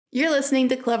You're listening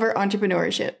to Clever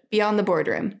Entrepreneurship Beyond the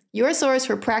Boardroom, your source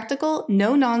for practical,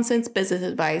 no-nonsense business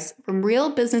advice from real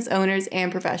business owners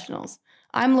and professionals.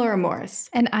 I'm Laura Morris.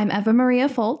 And I'm Eva Maria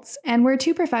Foltz, and we're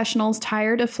two professionals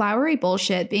tired of flowery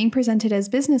bullshit being presented as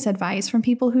business advice from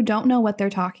people who don't know what they're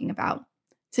talking about.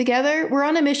 Together, we're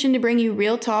on a mission to bring you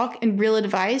real talk and real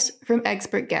advice from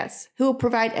expert guests who will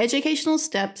provide educational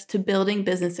steps to building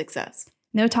business success.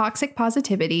 No toxic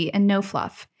positivity and no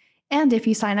fluff. And if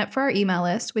you sign up for our email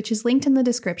list, which is linked in the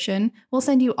description, we'll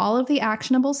send you all of the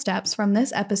actionable steps from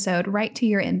this episode right to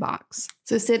your inbox.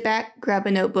 So sit back, grab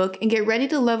a notebook, and get ready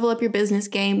to level up your business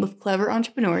game with Clever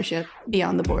Entrepreneurship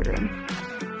Beyond the Boardroom.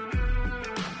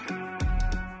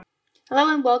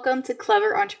 Hello and welcome to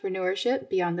Clever Entrepreneurship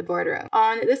Beyond the Boardroom.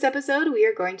 On this episode, we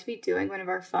are going to be doing one of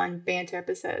our fun banter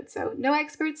episodes. So no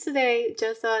experts today,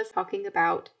 just us talking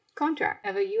about contract.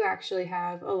 Eva, you actually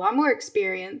have a lot more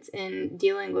experience in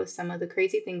dealing with some of the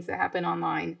crazy things that happen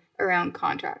online around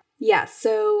contract. Yes,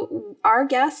 so our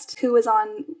guest who was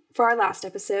on for our last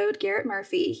episode, Garrett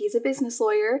Murphy, he's a business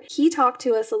lawyer. He talked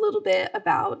to us a little bit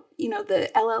about,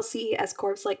 the LLC, S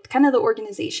Corps, like kind of the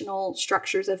organizational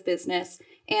structures of business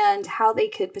and how they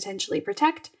could potentially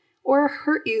protect or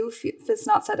hurt you if it's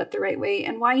not set up the right way,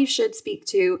 and why you should speak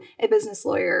to a business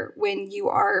lawyer when you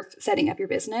are setting up your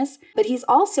business. But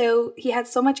he had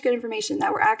so much good information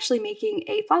that we're actually making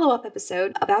a follow-up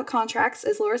episode about contracts,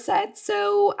 as Laura said.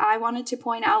 So I wanted to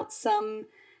point out some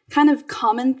kind of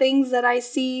common things that I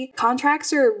see.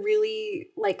 Contracts are really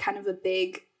kind of a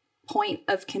big point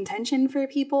of contention for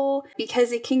people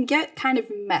because it can get kind of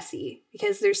messy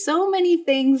because there's so many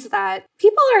things that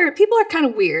people are kind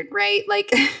of weird, right?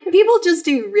 Like people just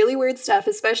do really weird stuff,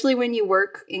 especially when you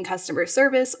work in customer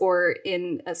service or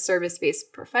in a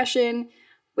service-based profession,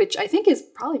 which I think is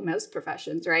probably most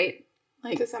professions, right?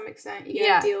 Like to some extent, you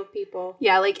gotta deal with people.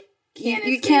 Yeah,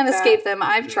 you can't escape them.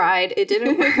 I've tried. It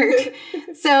didn't work.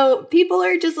 So people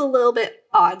are just a little bit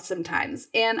odd sometimes.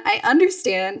 And I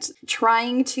understand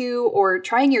trying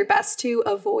your best to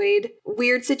avoid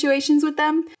weird situations with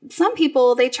them. Some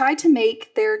people, they try to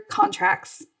make their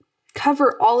contracts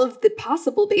cover all of the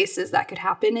possible bases that could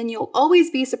happen. And you'll always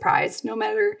be surprised, no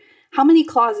matter how many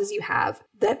clauses you have,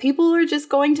 that people are just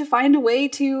going to find a way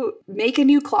to make a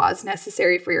new clause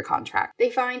necessary for your contract. They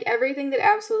find everything that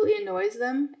absolutely annoys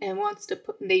them and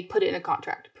they put it in a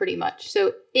contract, pretty much.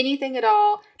 So anything at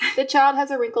all, the child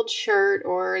has a wrinkled shirt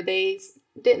or they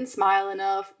didn't smile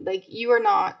enough, you are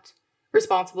not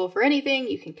responsible for anything.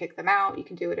 You can kick them out. You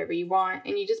can do whatever you want.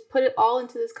 And you just put it all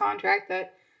into this contract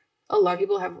that a lot of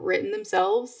people have written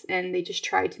themselves, and they just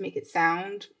try to make it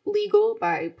sound legal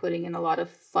by putting in a lot of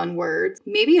fun words.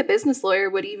 Maybe a business lawyer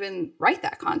would even write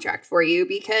that contract for you,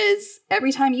 because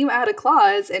every time you add a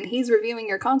clause and he's reviewing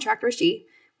your contract, or she,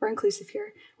 we're inclusive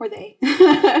here, or they,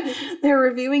 they're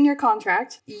reviewing your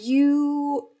contract,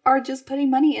 you are just putting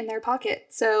money in their pocket.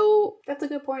 So that's a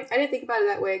good point. I didn't think about it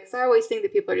that way, because I always think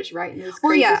that people are just writing this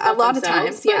crazy stuff a lot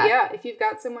themselves. Of times, but if you've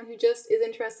got someone who just is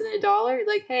interested in $1,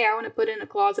 like, hey, I want to put in a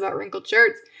clause about wrinkled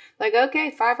shirts,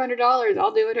 okay, $500,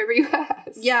 I'll do whatever you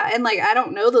ask. Yeah, and I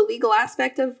don't know the legal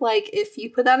aspect of if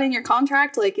you put that in your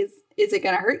contract, is it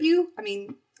going to hurt you? I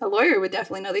mean, a lawyer would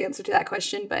definitely know the answer to that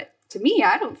question, but to me,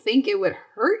 I don't think it would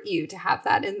hurt you to have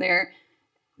that in there.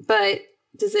 But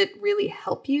does it really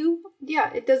help you?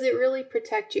 Yeah, does it really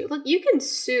protect you? Look, you can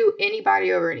sue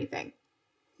anybody over anything.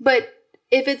 But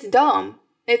if it's dumb,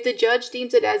 if the judge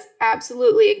deems it as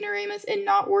absolutely ignoramus and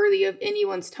not worthy of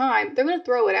anyone's time, they're going to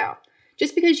throw it out.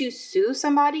 Just because you sue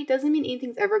somebody doesn't mean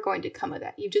anything's ever going to come of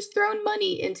that. You've just thrown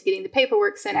money into getting the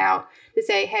paperwork sent out to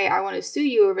say, hey, I want to sue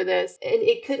you over this. And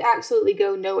it could absolutely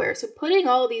go nowhere. So putting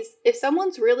all these, if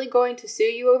someone's really going to sue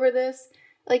you over this,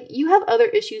 you have other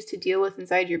issues to deal with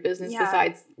inside your business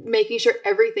besides making sure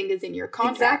everything is in your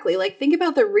contract. Exactly. Think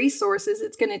about the resources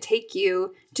it's going to take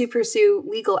you to pursue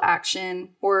legal action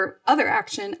or other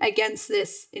action against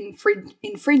this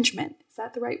infringement. Is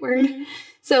that the right word? Mm-hmm.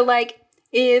 So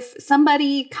if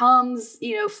somebody comes,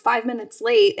 5 minutes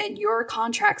late and your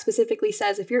contract specifically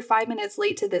says if you're 5 minutes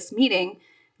late to this meeting,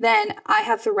 then I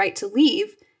have the right to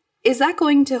leave, is that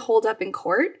going to hold up in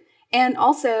court? And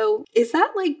also, is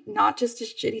that not just a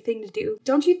shitty thing to do?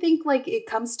 Don't you think it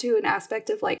comes to an aspect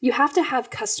of you have to have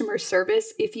customer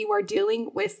service if you are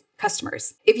dealing with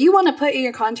customers? If you want to put in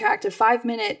your contract a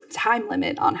 5-minute time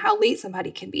limit on how late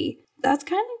somebody can be, that's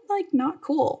kind of not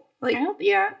cool. But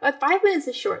 5 minutes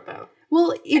is short though.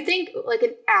 Well, I think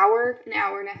an hour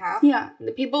and a half. Yeah.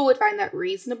 The people would find that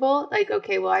reasonable.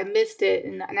 Okay, well, I missed it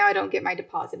and now I don't get my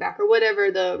deposit back or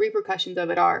whatever the repercussions of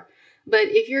it are. But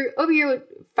if you're over here with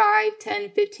 5,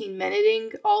 10, 15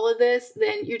 minuting all of this,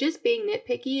 then you're just being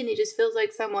nitpicky and it just feels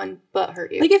like someone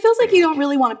butthurt you. Like, it feels like you don't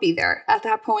really want to be there at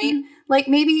that point. Mm-hmm. Like,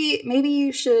 maybe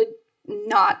you should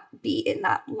not be in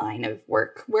that line of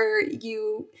work where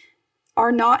you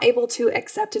are not able to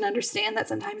accept and understand that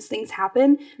sometimes things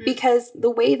happen. Mm-hmm. Because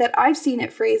the way that I've seen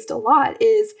it phrased a lot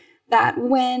is that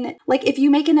when, like, if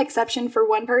you make an exception for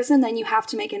one person, then you have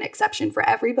to make an exception for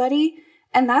everybody.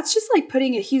 And that's just like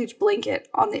putting a huge blanket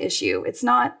on the issue. It's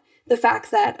not the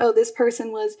fact that, oh, this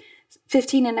person was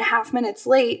 15 and a half minutes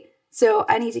late, so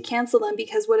I need to cancel them,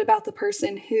 because what about the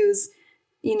person who's,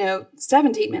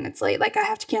 17 minutes late? Like, I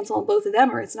have to cancel on both of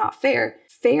them or it's not fair.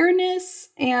 Fairness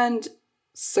and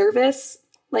service,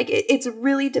 like, it's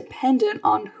really dependent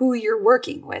on who you're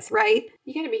working with, right?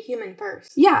 You gotta be human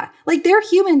first. Yeah, like, they're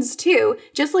humans too.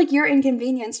 Just like you're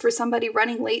inconvenienced for somebody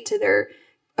running late to their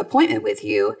appointment with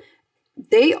you,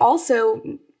 they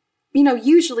also,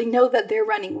 usually know that they're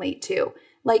running late too.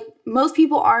 Like, most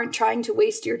people aren't trying to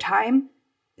waste your time.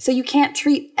 So you can't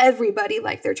treat everybody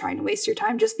like they're trying to waste your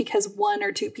time just because one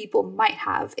or two people might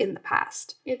have in the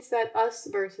past. It's that us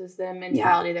versus them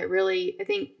mentality that really, I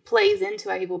think, plays into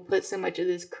why people put so much of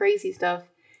this crazy stuff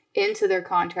into their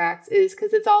contracts, is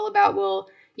because it's all about, well,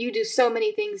 you do so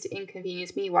many things to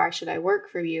inconvenience me. Why should I work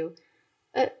for you?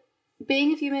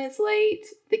 Being a few minutes late,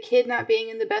 the kid not being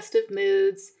in the best of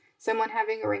moods, someone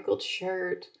having a wrinkled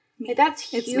shirt. Like, that's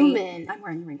human. I'm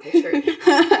wearing a wrinkled shirt.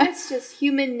 That's just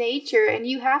human nature. And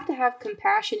you have to have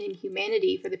compassion and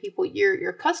humanity for the people,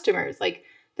 your customers. Like,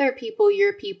 they're people,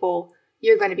 you're people.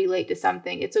 You're going to be late to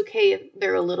something. It's okay if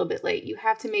they're a little bit late. You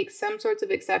have to make some sorts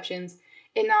of exceptions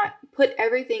and not put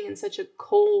everything in such a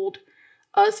cold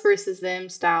us versus them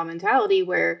style mentality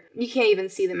where you can't even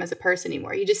see them as a person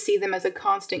anymore. You just see them as a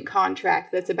constant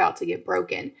contract that's about to get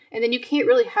broken. And then you can't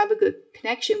really have a good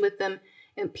connection with them.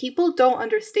 And people don't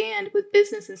understand with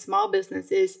business and small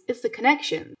businesses, it's the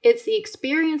connection. It's the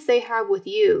experience they have with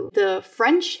you, the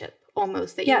friendship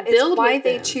almost that you build with them. Yeah, it's why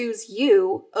they choose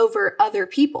you over other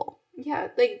people. Yeah,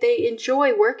 like, they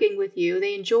enjoy working with you.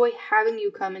 They enjoy having you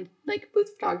come and, like, with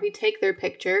photography, take their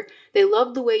picture. They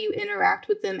love the way you interact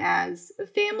with them as a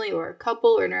family or a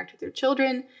couple, or interact with their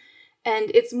children. And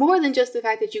it's more than just the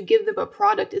fact that you give them a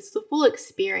product. It's the full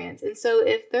experience. And so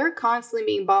if they're constantly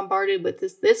being bombarded with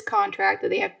this contract that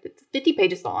they have 50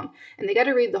 pages long, and they got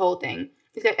to read the whole thing,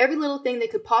 it's got every little thing they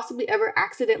could possibly ever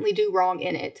accidentally do wrong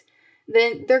in it,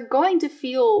 then they're going to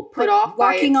feel put off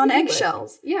by walking on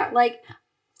eggshells. Yeah. Like,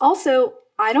 also,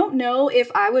 I don't know if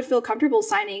I would feel comfortable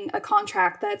signing a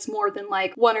contract that's more than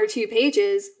like 1 or 2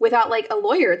 pages without like a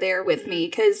lawyer there with me.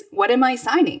 Because what am I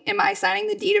signing? Am I signing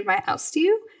the deed of my house to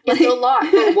you? It's a lot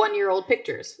for 1-year-old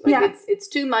pictures. Like, it's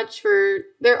too much for.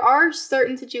 There are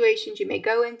certain situations you may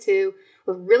go into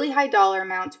with really high dollar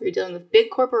amounts where you're dealing with big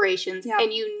corporations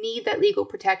and you need that legal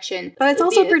protection. But it's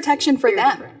also protection for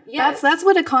them. Yes. That's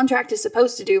what a contract is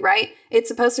supposed to do, right? It's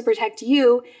supposed to protect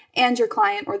you and your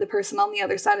client or the person on the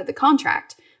other side of the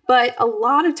contract. But a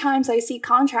lot of times I see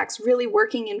contracts really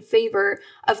working in favor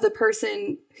of the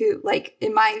person who, like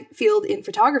in my field in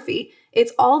photography,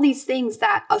 it's all these things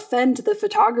that offend the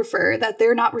photographer that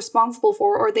they're not responsible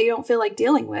for or they don't feel like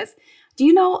dealing with. Do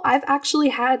you know, I've actually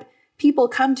had people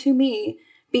come to me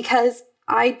because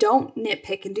I don't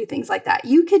nitpick and do things like that.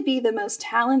 You could be the most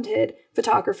talented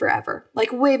photographer ever,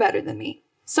 like way better than me,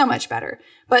 so much better.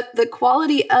 But the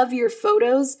quality of your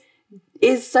photos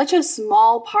is such a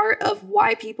small part of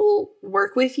why people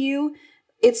work with you.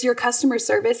 It's your customer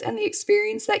service and the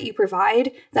experience that you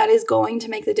provide that is going to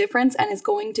make the difference and is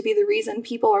going to be the reason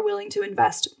people are willing to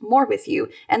invest more with you.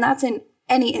 And that's in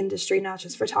any industry, not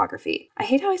just photography. I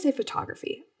hate how I say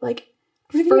photography. Like,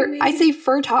 I say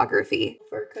photography.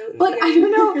 Fur coat. But I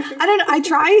don't know.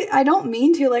 I don't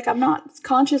mean to. Like, I'm not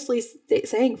consciously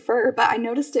saying fur, but I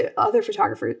noticed it. Other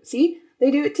photographers, see,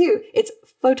 they do it too. It's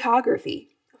photography.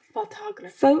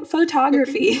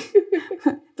 Photography.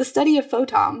 The study of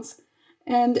photons.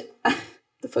 And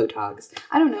the photogs.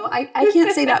 I don't know. I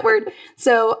can't say that word.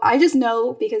 So I just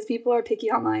know because people are picky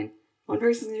online. One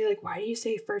person's going to be like, why do you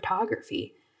say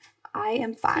photography? I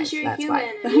am 5. Because you're that's human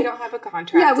why. And we don't have a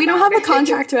contract. Yeah, we don't have a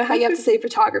contract about how you have to say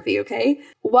photography, okay?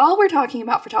 While we're talking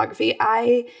about photography,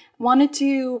 I wanted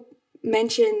to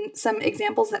mention some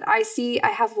examples that I see.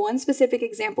 I have one specific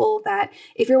example that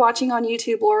if you're watching on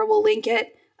YouTube, Laura will link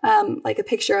it, like a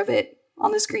picture of it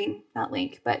on the screen, not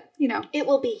link, but you know. It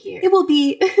will be here. It will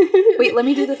be, wait, let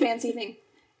me do the fancy thing.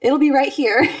 It'll be right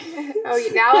here. Oh,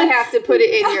 now I have to put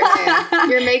it in your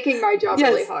hand. You're making my job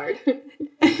really hard.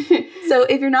 So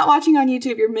if you're not watching on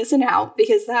YouTube, you're missing out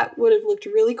because that would have looked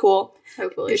really cool.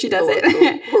 Hopefully. If she does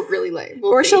it. Or really lame.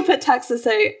 Or she'll put text to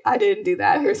say, I didn't do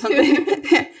that or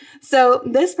something. So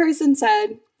this person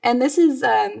said, and this is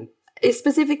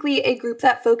specifically a group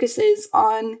that focuses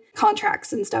on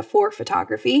contracts and stuff for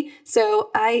photography.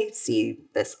 So I see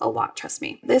this a lot, trust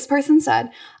me. This person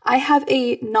said, I have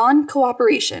a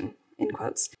non-cooperation, in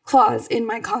quotes, clause in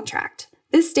my contract.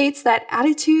 This states that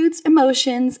attitudes,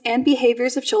 emotions, and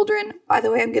behaviors of children, by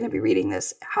the way, I'm going to be reading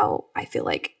this how I feel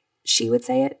like she would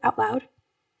say it out loud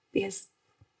because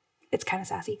it's kind of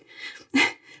sassy.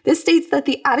 This states that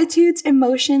the attitudes,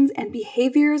 emotions, and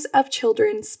behaviors of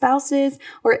children, spouses,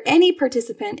 or any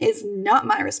participant is not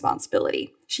my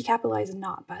responsibility. She capitalized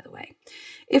not, by the way.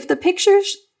 If the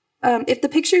pictures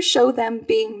show them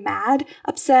being mad,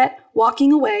 upset,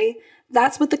 walking away,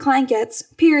 that's what the client gets,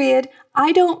 period.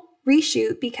 I don't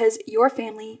reshoot because your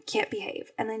family can't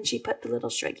behave. And then she put the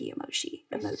little shruggy emoji.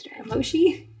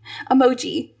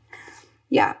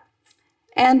 Yeah.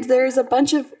 And there's a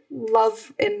bunch of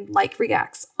love and like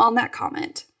reacts on that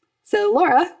comment. So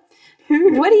Laura,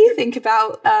 what do you think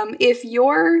about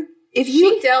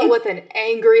she dealt with an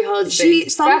angry husband.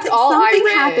 That's all I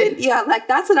read. Happened. Yeah, like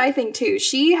that's what I think too.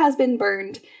 She has been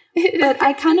burned. But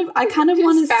I kind of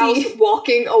want to see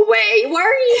walking away. Why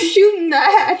are you shooting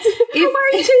that?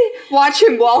 Watch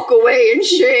him walk away in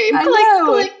shame.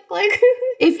 Click.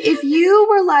 If you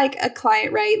were like a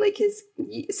client, right? Like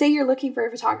say you're looking for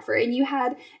a photographer and you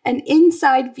had an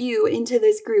inside view into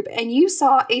this group and you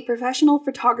saw a professional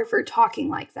photographer talking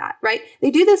like that, right?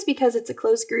 They do this because it's a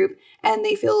closed group and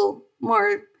they feel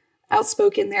more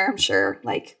outspoken there, I'm sure.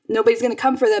 Like nobody's going to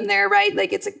come for them there, right?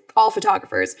 Like it's all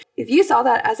photographers. If you saw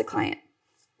that as a client,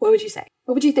 what would you say?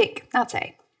 What would you think? Not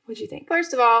say. What would you think?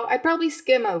 First of all, I'd probably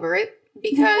skim over it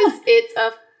because it's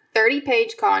a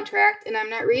 30-page contract and I'm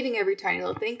not reading every tiny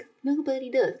little thing.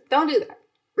 Nobody does. Don't do that.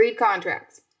 Read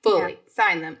contracts fully. Yeah.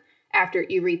 Sign them after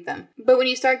you read them. But when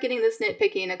you start getting this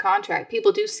nitpicky in a contract,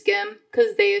 people do skim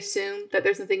because they assume that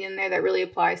there's something in there that really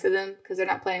applies to them because they're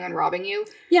not planning on robbing you.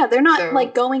 Yeah, they're not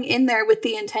like going in there with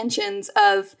the intentions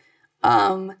of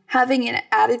having an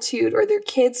attitude or their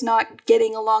kids not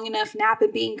getting a long enough nap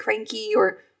and being cranky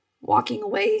or walking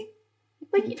away.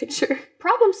 Like picture.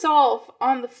 Problem solve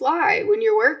on the fly when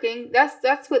you're working.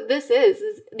 That's what this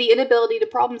is the inability to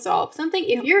problem solve. Something,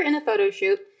 if you're in a photo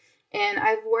shoot, and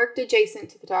I've worked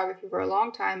adjacent to photography for a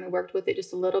long time and worked with it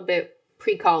just a little bit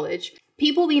pre-college.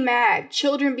 People be mad.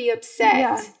 Children be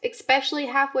upset. Especially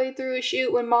halfway through a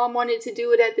shoot when mom wanted to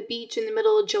do it at the beach in the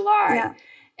middle of July. Yeah.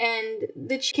 And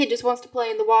the kid just wants to play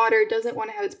in the water, doesn't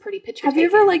want to have its pretty picture taken. Have you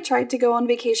ever like tried to go on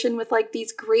vacation with like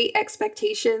these great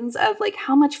expectations of like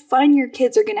how much fun your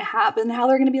kids are going to have and how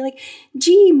they're going to be like,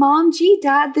 gee, mom, gee,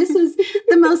 dad, this is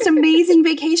the most amazing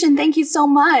vacation. Thank you so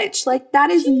much. Like that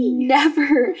is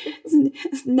never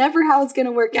how it's going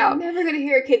to work out. You're never going to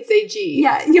hear a kid say gee.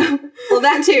 Yeah. Well,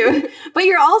 that too. But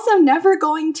you're also never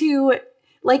going to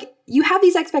like, you have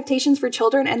these expectations for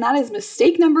children, and that is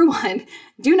mistake number one.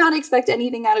 Do not expect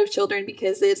anything out of children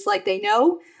because it's like they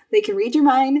know, they can read your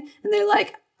mind, and they're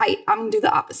like, I'm going to do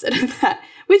the opposite of that,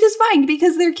 which is fine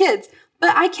because they're kids.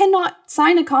 But I cannot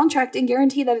sign a contract and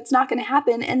guarantee that it's not going to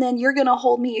happen, and then you're going to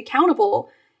hold me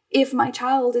accountable if my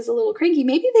child is a little cranky.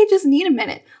 Maybe they just need a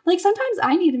minute. Like, sometimes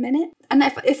I need a minute. And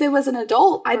if it was an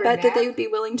adult, I bet that they would be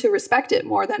willing to respect it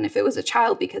more than if it was a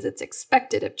child because it's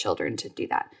expected of children to do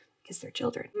that. They're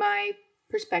children. My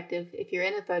perspective, if you're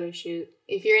in a photo shoot,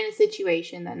 if you're in a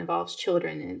situation that involves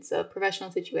children, and it's a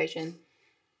professional situation,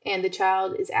 and the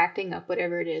child is acting up,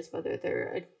 whatever it is, whether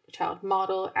they're a child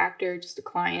model, actor, just a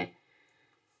client,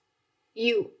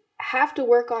 you have to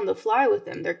work on the fly with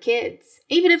them. They're kids.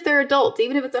 Even if they're adults,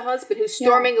 even if it's a husband who's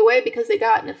storming away because they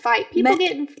got in a fight. People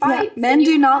get in fights. Yeah. Men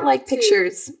do not like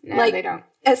pictures. No, like, they don't.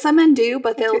 Some men do,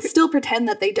 but they'll still pretend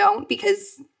that they don't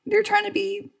because they're trying to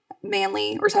be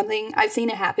manly or something. I've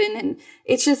seen it happen, and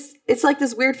it's like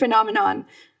this weird phenomenon.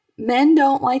 Men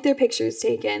don't like their pictures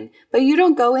taken, but you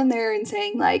don't go in there and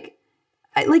saying like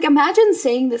imagine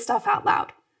saying this stuff out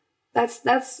loud. That's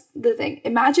the thing.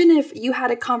 Imagine if you had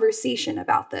a conversation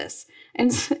about this and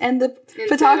the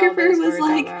photographer was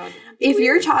like, if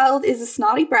your child is a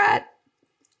snotty brat,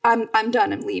 I'm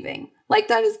done, I'm leaving. Like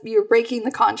that is, you're breaking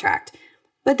the contract.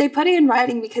 But they put it in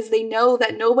writing because they know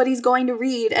that nobody's going to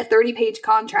read a 30-page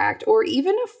contract or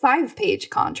even a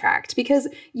 5-page contract because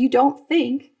you don't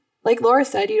think, like Laura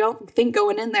said, you don't think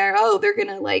going in there, oh, they're going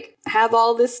to like have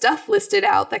all this stuff listed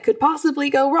out that could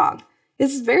possibly go wrong.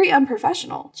 It's very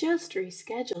unprofessional. Just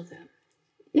reschedule them.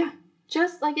 Yeah.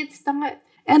 Just like it's not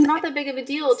that big of a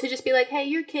deal to just be like, hey,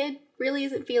 your kid really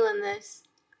isn't feeling this.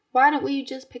 Why don't we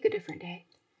just pick a different day?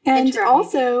 And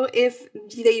also, if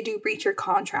they do breach your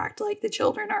contract, like the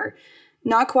children are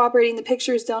not cooperating, the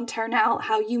pictures don't turn out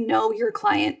how you know your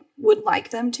client would like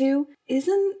them to,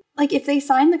 isn't, like, if they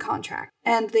sign the contract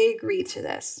and they agree to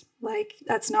this, like,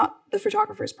 that's not the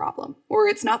photographer's problem, or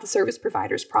it's not the service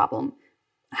provider's problem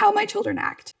how my children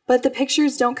act. But the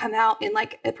pictures don't come out in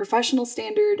like a professional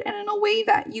standard and in a way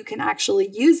that you can actually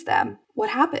use them. What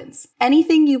happens?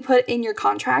 Anything you put in your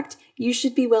contract, you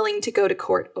should be willing to go to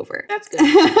court over. That's good.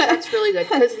 That's really good.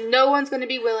 Because no one's going to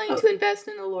be willing to invest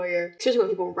in a lawyer, especially when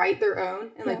people write their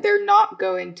own. And like they're not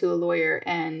going to a lawyer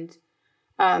and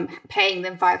paying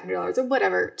them $500 or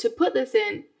whatever to put this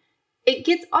in. It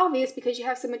gets obvious because you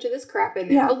have so much of this crap in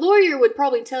there. Yeah. A lawyer would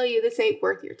probably tell you this ain't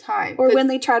worth your time. Or when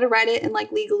they try to write it in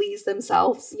like legalese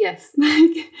themselves. Yes.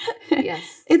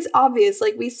 Yes. It's obvious.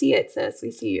 Like, we see it, sis. We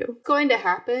see you. What's going to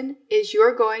happen is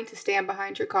you're going to stand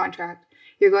behind your contract.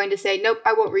 You're going to say, nope,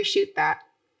 I won't reshoot that.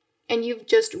 And you've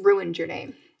just ruined your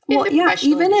name. Well, yeah,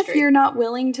 even if you're not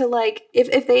willing to, like,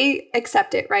 if they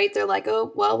accept it, right? They're like,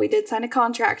 oh, well, we did sign a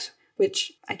contract.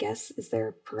 Which I guess is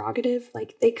their prerogative.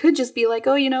 Like, they could just be like,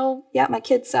 oh, you know, yeah, my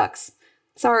kid sucks.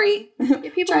 Sorry. Yeah,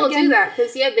 people will do that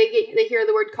because, they hear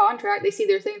the word contract. They see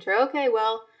their signature. Okay,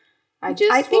 well, I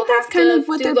think that's kind of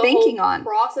what they're banking on.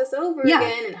 Process over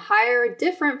again and hire a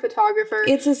different photographer.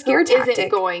 It's a scare tactic. Isn't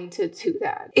going to do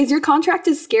that. Is your contract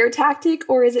a scare tactic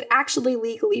or is it actually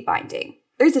legally binding?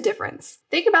 There's a difference.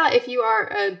 Think about if you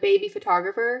are a baby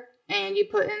photographer. And you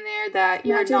put in there that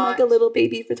you're not like a little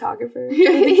baby photographer. With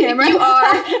a camera. You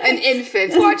are an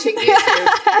infant watching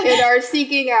YouTube and are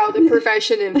seeking out the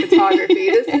profession in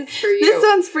photography. This is for you. This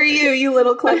one's for you, you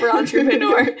little clever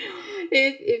entrepreneur.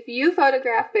 If you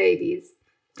photograph babies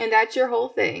and that's your whole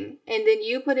thing, and then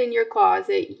you put in your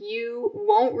closet, you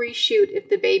won't reshoot if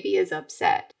the baby is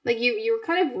upset. Like you're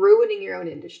kind of ruining your own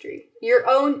industry, your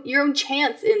own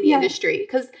chance in the industry,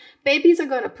 because babies are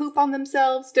going to poop on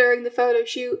themselves during the photo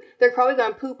shoot. They're probably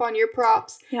going to poop on your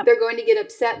props. Yep. They're going to get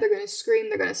upset. They're going to scream.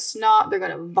 They're going to snot. They're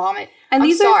going to vomit. And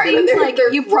these are things like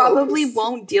you probably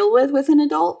won't deal with an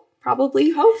adult.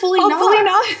 Probably. Hopefully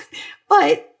not.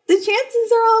 But the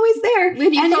chances are always there.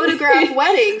 When you photograph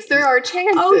weddings, there are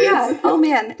chances. Oh, yeah. Oh,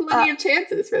 man. Plenty of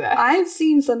chances for that. I've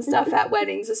seen some stuff at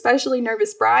weddings, especially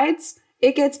nervous brides.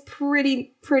 It gets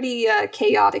pretty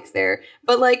chaotic there.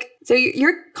 But, like, so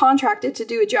you're contracted to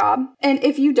do a job. And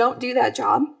if you don't do that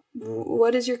job,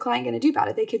 what is your client going to do about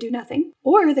it? They could do nothing.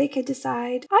 Or they could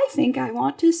decide, I think I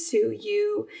want to sue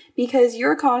you because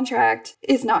your contract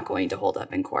is not going to hold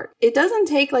up in court. It doesn't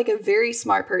take, like, a very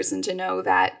smart person to know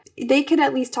that they could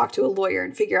at least talk to a lawyer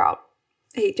and figure out,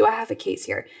 hey, do I have a case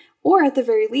here? Or at the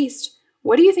very least,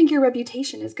 what do you think your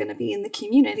reputation is going to be in the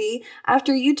community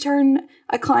after you turn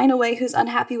a client away who's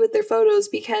unhappy with their photos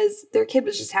because their kid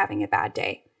was just having a bad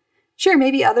day? Sure,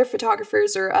 maybe other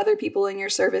photographers or other people in your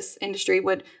service industry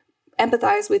would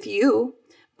empathize with you,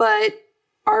 but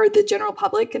are the general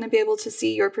public going to be able to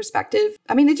see your perspective?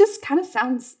 I mean, it just kind of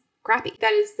sounds crappy.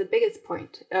 That is the biggest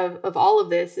point of all of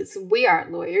this is we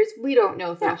aren't lawyers. We don't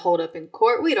know if they'll hold up in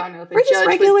court. We don't know if a judge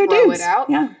would throw it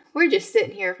out. Yeah. We're just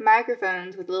sitting here with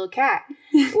microphones with a little cat.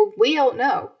 Well, we don't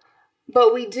know.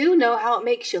 But we do know how it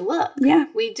makes you look. Yeah.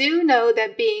 We do know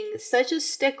that being such a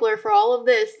stickler for all of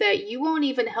this that you won't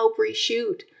even help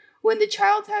reshoot when the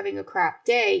child's having a crap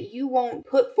day. You won't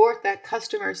put forth that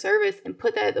customer service and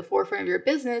put that at the forefront of your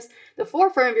business. The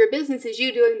forefront of your business is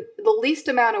you doing the least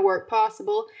amount of work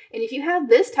possible. And if you have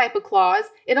this type of clause,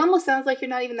 it almost sounds like you're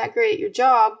not even that great at your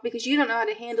job because you don't know how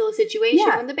to handle a situation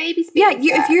when the baby's being sad.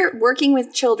 If you're working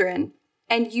with children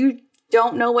and you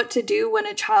don't know what to do when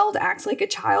a child acts like a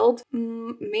child,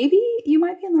 maybe you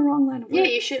might be in the wrong line of work. Yeah,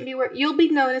 you shouldn't be you'll be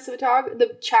known as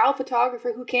the child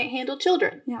photographer who can't handle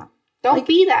children. Yeah. Don't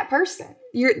be that person.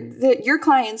 Your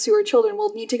clients who are children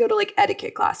will need to go to like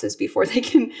etiquette classes before they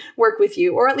can work with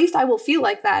you. Or at least I will feel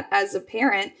like that as a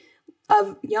parent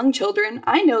of young children.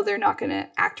 I know they're not going to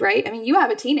act right. I mean, you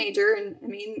have a teenager and I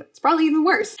mean, it's probably even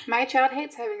worse. My child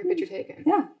hates having her picture taken.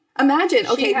 Yeah. Imagine,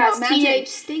 imagine teenage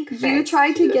stink face. You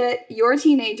try to get your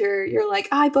teenager, you're like,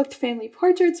 I booked family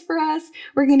portraits for us.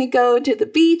 We're going to go to the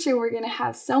beach and we're going to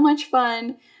have so much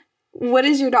fun. What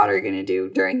is your daughter going to do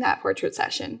during that portrait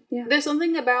session? Yeah. There's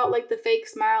something about like the fake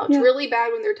smile. It's really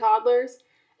bad when they're toddlers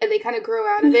and they kind of grow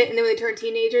out of it. And then when they turn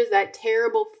teenagers, that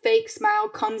terrible fake smile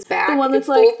comes back. The one that's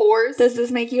like, full force. Does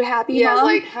this make you happy, Mom?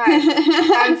 Like, hi,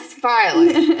 I'm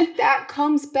smiling. That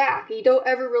comes back. You don't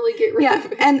ever really get rid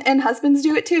of it. And husbands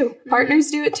do it too.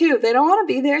 Partners do it too. They don't want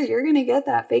to be there. You're going to get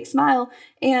that fake smile.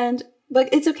 And But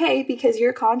it's okay because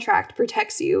your contract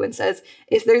protects you and says,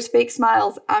 if there's fake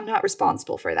smiles, I'm not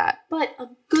responsible for that. But a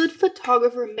good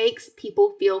photographer makes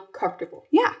people feel comfortable.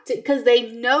 Yeah. Because they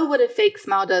know what a fake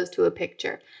smile does to a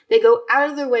picture. They go out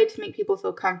of their way to make people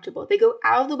feel comfortable. They go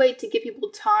out of the way to give people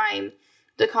time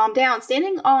to calm down.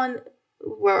 Standing on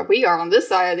where we are on this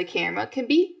side of the camera can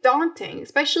be daunting,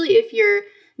 especially if you're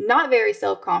not very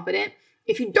self-confident,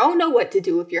 if you don't know what to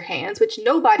do with your hands, which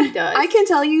nobody does. I can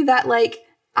tell you that, like,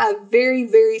 a very,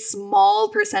 very small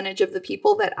percentage of the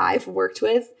people that I've worked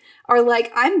with are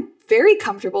like, I'm very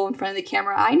comfortable in front of the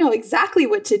camera. I know exactly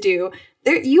what to do.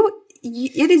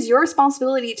 It is your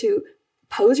responsibility to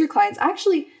pose your clients.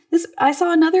 Actually, I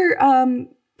saw another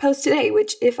post today,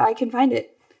 which if I can find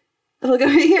it, it'll go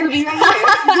right here. It'll be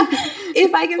right here.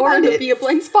 If I can find it. Or it'll be a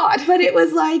blank spot. But it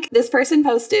was like, this person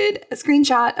posted a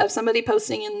screenshot of somebody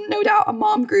posting in, no doubt, a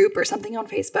mom group or something on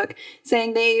Facebook,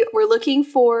 saying they were looking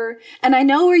for, and I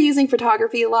know we're using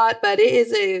photography a lot, but it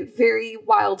is a very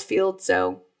wild field,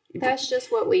 so. That's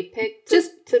just what we picked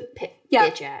to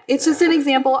pitch at. It's just an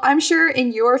example. I'm sure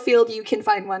in your field you can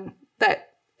find one that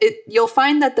you'll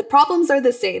find that the problems are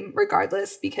the same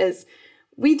regardless, because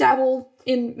we dabble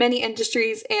in many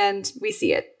industries and we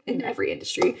see it in every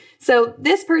industry. So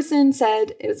this person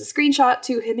said it was a screenshot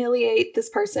to humiliate this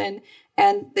person,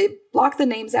 and they blocked the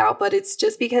names out, but it's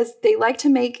just because they like to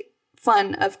make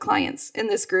fun of clients in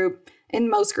this group. In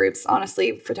most groups,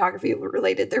 honestly, photography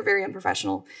related, they're very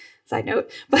unprofessional, side note.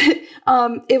 But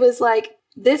it was like,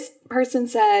 this person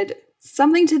said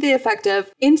something to the effect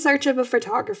of, in search of a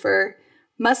photographer,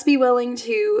 must be willing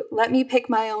to let me pick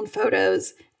my own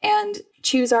photos and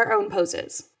choose our own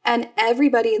poses. And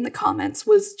everybody in the comments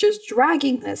was just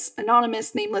dragging this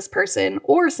anonymous, nameless person,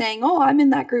 or saying, oh, I'm in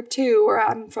that group too, or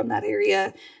I'm from that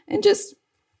area, and just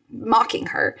mocking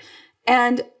her.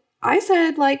 And I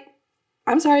said, like,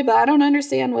 I'm sorry, but I don't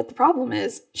understand what the problem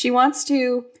is. She wants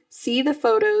to see the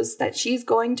photos that she's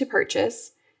going to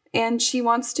purchase, and she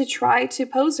wants to try to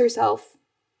pose herself,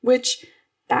 which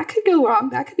that could go wrong.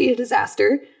 That could be a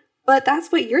disaster, but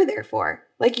that's what you're there for.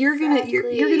 Like, you're gonna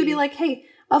be like, hey,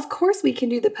 of course we can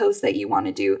do the pose that you want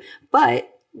to do, but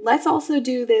let's also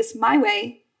do this my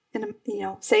way. And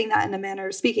saying that in a manner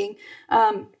of speaking,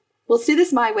 let's do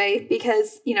this my way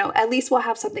because at least we'll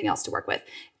have something else to work with.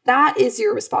 That is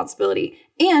your responsibility,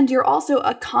 and you're also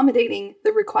accommodating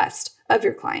the request of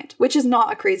your client, which is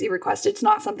not a crazy request. It's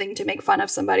not something to make fun of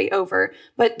somebody over,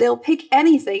 but they'll pick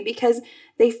anything because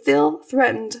they feel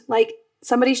threatened, like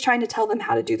somebody's trying to tell them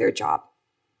how to do their job.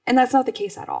 And that's not the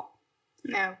case at all.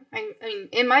 No, I mean,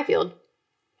 in my field,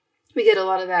 we get a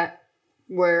lot of that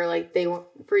where, like, they want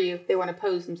to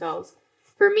pose themselves.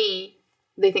 For me,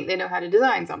 they think they know how to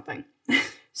design something.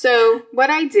 So what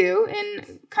I do,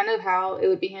 and kind of how it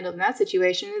would be handled in that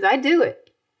situation, is I do it.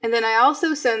 And then I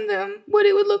also send them what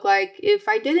it would look like if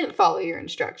I didn't follow your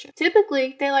instruction.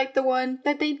 Typically, they like the one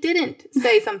that they didn't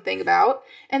say something about,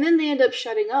 and then they end up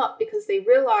shutting up because they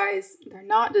realize they're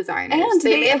not designers. And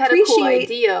they may have had a cool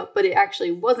idea, but it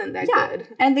actually wasn't that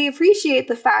good. And they appreciate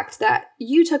the fact that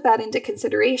you took that into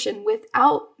consideration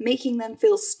without making them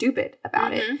feel stupid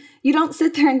about it. You don't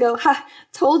sit there and go, ha,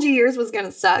 told you yours was going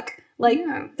to suck. Like,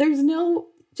 there's no...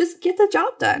 Just get the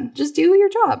job done. Just do your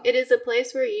job. It is a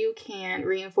place where you can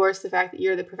reinforce the fact that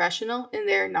you're the professional and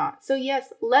they're not. So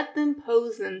yes, let them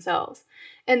pose themselves.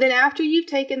 And then after you've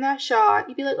taken that shot,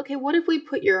 you'd be like, okay, what if we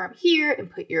put your arm here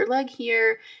and put your leg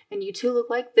here and you two look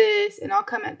like this and I'll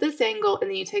come at this angle, and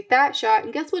then you take that shot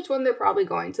and guess which one they're probably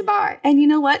going to buy. And you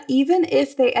know what? Even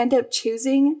if they end up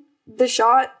choosing the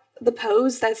shot, the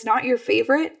pose that's not your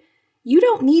favorite, you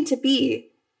don't need to be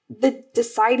the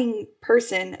deciding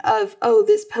person of, oh,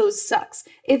 this pose sucks.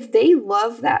 If they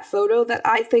love that photo that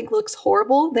I think looks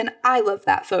horrible, then I love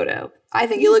that photo. I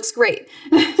think it looks great.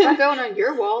 It's not going on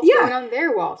your wall. It's going on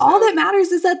their wall. So. All that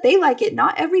matters is that they like it.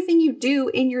 Not everything you do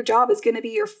in your job is going to be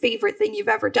your favorite thing you've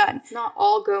ever done. It's not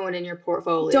all going in your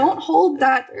portfolio. Don't hold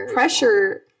that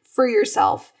pressure for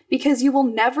yourself, because you will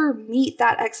never meet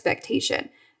that expectation.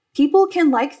 People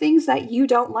can like things that you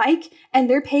don't like, and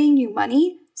they're paying you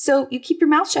money. So you keep your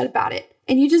mouth shut about it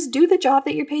and you just do the job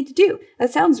that you're paid to do.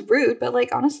 That sounds rude, but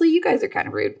like, honestly, you guys are kind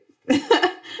of rude.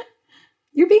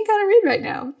 You're being kind of rude right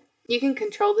now. You can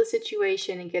control the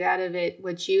situation and get out of it,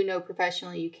 which you know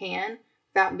professionally you can,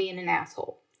 without being an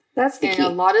asshole. That's the key. And a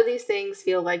lot of these things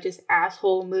feel like just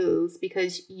asshole moves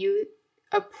because you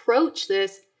approach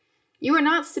this. You are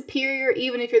not superior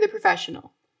even if you're the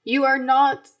professional. You are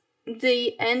not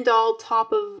the end all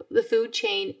top of the food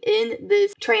chain in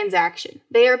this transaction.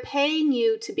 They are paying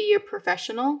you to be a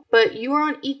professional, but you are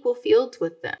on equal fields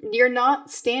with them. You're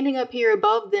not standing up here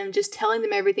above them just telling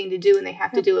them everything to do and they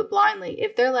have to do it blindly.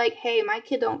 If they're like, hey, my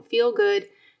kid don't feel good,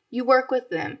 you work with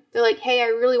them. They're like, hey, I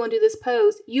really want to do this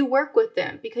pose. You work with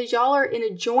them because y'all are in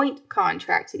a joint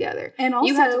contract together. And also,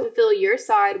 you have to fulfill your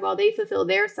side while they fulfill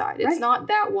their side. It's right. not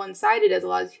that one-sided as a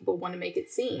lot of people want to make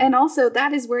it seem. And also,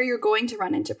 that is where you're going to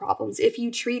run into problems if you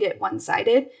treat it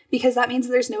one-sided, because that means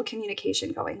there's no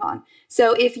communication going on.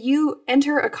 So if you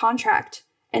enter a contract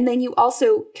and then you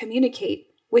also communicate,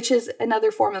 which is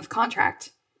another form of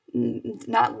contract,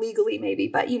 not legally maybe,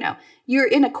 but you're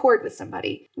in accord with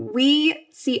somebody. We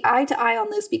see eye to eye on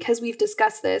this because we've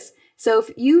discussed this. So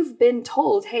if you've been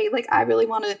told, hey, like, I really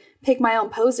want to pick my own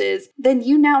poses, then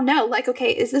you now know, like,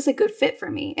 okay, is this a good fit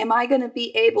for me? Am I going to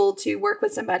be able to work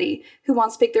with somebody who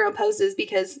wants to pick their own poses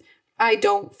because I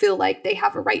don't feel like they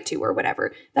have a right to or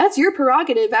whatever? That's your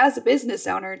prerogative as a business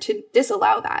owner to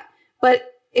disallow that.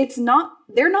 But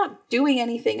they're not doing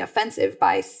anything offensive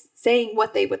by saying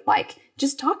what they would like.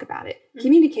 Just talk about it,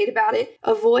 communicate about it,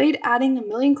 avoid adding a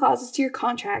million clauses to your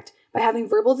contract by having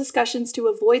verbal discussions to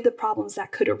avoid the problems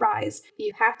that could arise.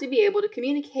 You have to be able to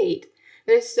communicate.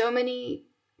 There's so many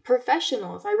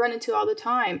professionals I run into all the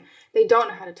time. They don't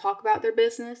know how to talk about their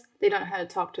business. They don't know how to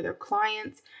talk to their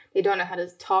clients. They don't know how to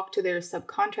talk to their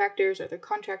subcontractors or their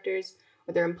contractors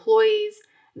or their employees.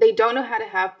 They don't know how to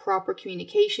have proper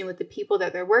communication with the people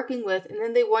that they're working with, and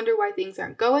then they wonder why things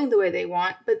aren't going the way they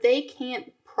want, but they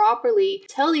can't properly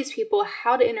tell these people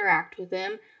how to interact with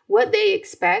them, what they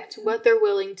expect, what they're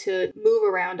willing to move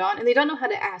around on, and they don't know how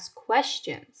to ask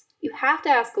questions. You have to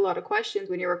ask a lot of questions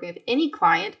when you're working with any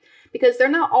client because they're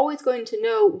not always going to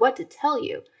know what to tell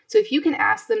you. So if you can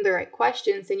ask them the right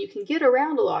questions, then you can get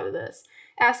around a lot of this.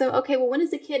 Ask them, okay, well, when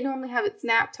does the kid normally have its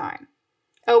nap time?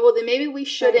 Oh, well, then maybe we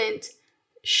shouldn't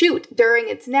shoot during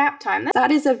its nap time.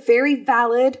 That is a very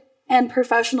valid and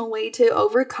professional way to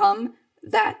overcome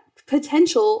that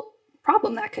potential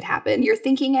problem that could happen. You're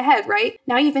thinking ahead, right?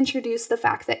 Now you've introduced the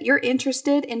fact that you're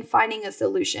interested in finding a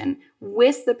solution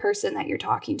with the person that you're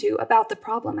talking to about the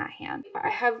problem at hand. I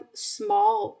have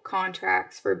small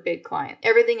contracts for big clients.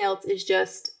 Everything else is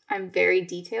just, I'm very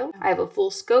detailed. I have a full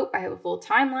scope. I have a full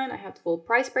timeline. I have the full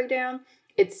price breakdown.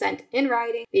 It's sent in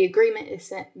writing. The agreement is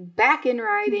sent back in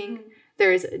writing. Mm-hmm.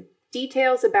 There's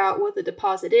details about what the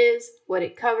deposit is, what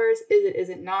it covers, is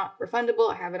it not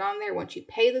refundable. I have it on there. Once you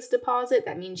pay this deposit,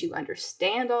 that means you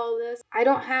understand all of this. I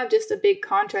don't have just a big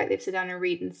contract they sit down and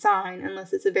read and sign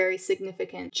unless it's a very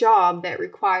significant job that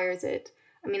requires it.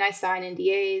 I mean, I sign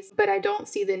NDAs, but I don't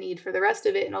see the need for the rest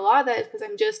of it. And a lot of that is because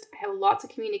I have lots of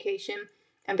communication.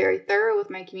 I'm very thorough with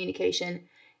my communication,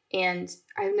 and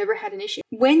I've never had an issue.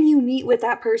 When you meet with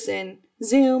that person,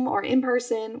 Zoom or in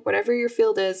person, whatever your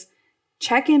field is,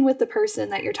 check in with the person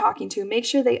that you're talking to. Make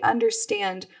sure they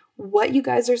understand what you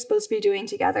guys are supposed to be doing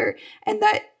together and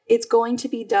that it's going to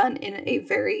be done in a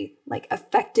very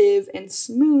effective and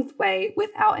smooth way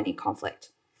without any conflict.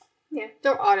 Yeah,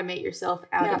 don't automate yourself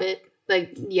out of it.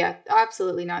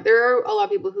 Absolutely not. There are a lot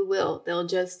of people who will. They'll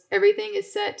just, everything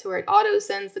is set to where it auto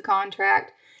sends the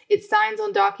contract. It signs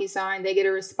on DocuSign. They get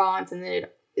a response, and then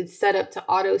it's set up to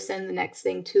auto send the next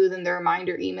thing to them, the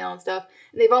reminder email and stuff.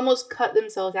 And they've almost cut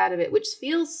themselves out of it, which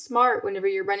feels smart whenever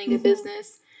you're running a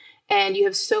business and you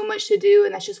have so much to do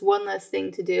and that's just one less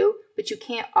thing to do. But you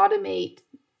can't automate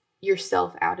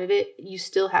yourself out of it. You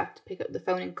still have to pick up the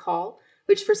phone and call,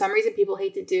 which for some reason people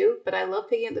hate to do. But I love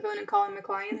picking up the phone and calling my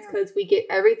clients because we get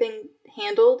everything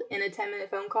handled in a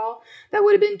 10-minute phone call that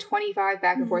would have been 25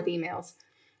 back and forth emails.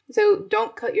 So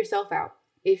don't cut yourself out.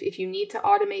 If you need to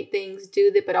automate things,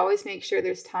 do that, but always make sure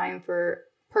there's time for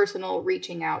personal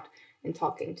reaching out and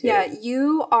talking to. Yeah,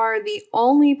 you are the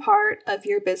only part of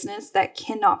your business that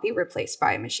cannot be replaced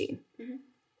by a machine. Mm-hmm.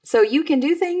 So you can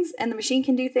do things and the machine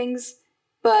can do things,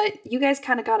 but you guys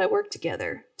kind of got to work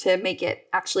together to make it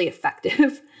actually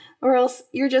effective, or else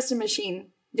you're just a machine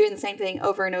doing the same thing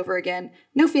over and over again.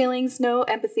 No feelings, no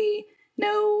empathy,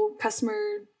 no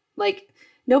customer,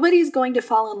 nobody's going to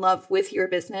fall in love with your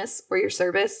business or your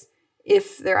service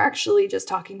if they're actually just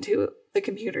talking to the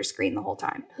computer screen the whole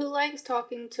time. Who likes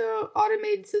talking to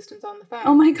automated systems on the phone?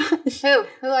 Oh my gosh.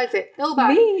 Who likes it?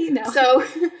 Nobody. Me? No. So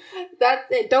that's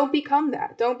it. Don't become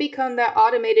that. Don't become that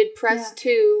automated press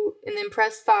 2 and then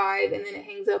press 5 and then it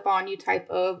hangs up on you type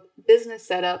of business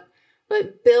setup.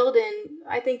 But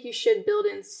I think you should build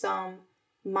in some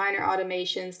minor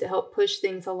automations to help push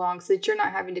things along so that you're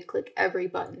not having to click every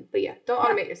button. But don't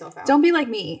automate yourself out. Don't be like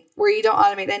me where you don't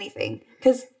automate anything,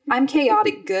 because I'm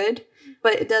chaotic good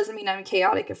but it doesn't mean I'm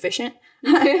chaotic efficient.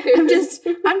 I'm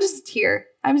just here.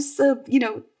 I'm just,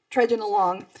 trudging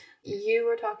along. You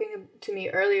were talking to me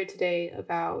earlier today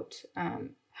about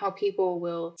how people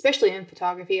will, especially in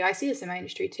photography, I see this in my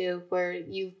industry too, where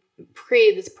you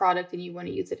create this product and you want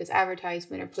to use it as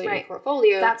advertisement or put it in your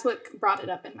portfolio. That's what brought it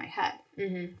up in my head.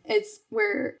 Mm-hmm. It's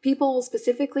where people will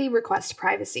specifically request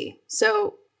privacy.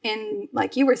 So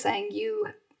like you were saying, you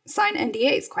sign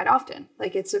NDAs quite often.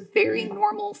 Like it's a very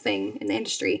normal thing in the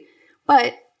industry.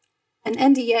 But an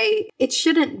NDA, it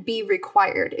shouldn't be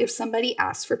required. If somebody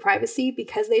asks for privacy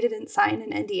because they didn't sign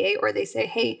an NDA, or they say,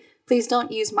 hey, please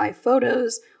don't use my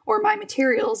photos or my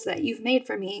materials that you've made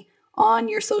for me on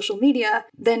your social media,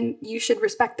 then you should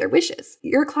respect their wishes.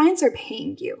 Your clients are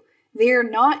paying you. They're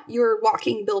not your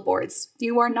walking billboards.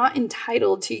 You are not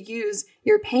entitled to use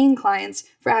your paying clients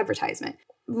for advertisement.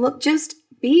 Look, just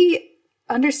be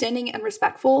understanding and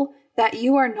respectful that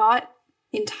you are not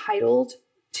entitled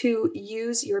to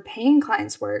use your paying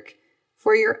clients' work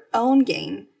for your own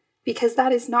gain, because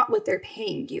that is not what they're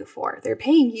paying you for. They're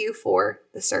paying you for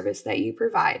the service that you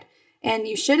provide. And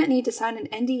you shouldn't need to sign an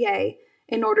NDA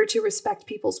in order to respect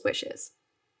people's wishes.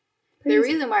 The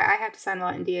reason why I have to sign a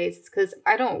lot of NDAs is because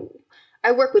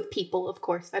I work with people, of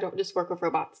course. I don't just work with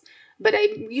robots. But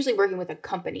I'm usually working with a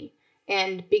company.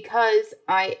 And because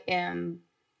I am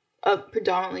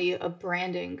predominantly a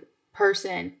branding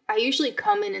person, I usually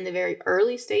come in the very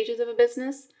early stages of a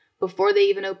business before they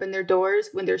even open their doors,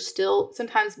 when they're still,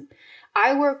 sometimes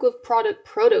I work with product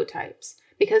prototypes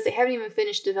because they haven't even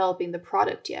finished developing the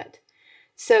product yet.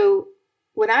 So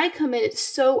when I come in, it's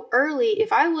so early.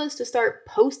 If I was to start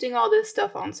posting all this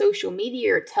stuff on social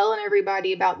media or telling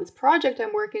everybody about this project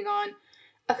I'm working on,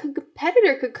 a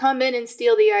competitor could come in and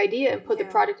steal the idea and put the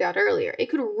product out earlier. It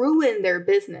could ruin their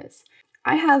business.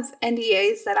 I have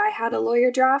NDAs that I had a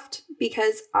lawyer draft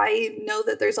because I know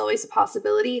that there's always a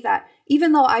possibility that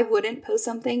even though I wouldn't post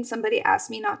something somebody asked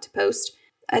me not to post,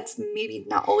 it's maybe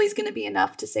not always going to be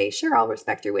enough to say, sure, I'll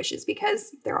respect your wishes,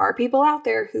 because there are people out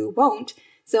there who won't.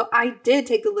 So I did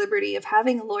take the liberty of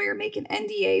having a lawyer make an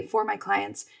NDA for my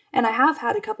clients. And I have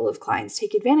had a couple of clients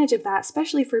take advantage of that,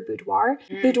 especially for boudoir.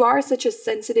 Boudoir is such a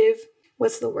sensitive,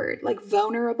 like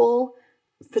vulnerable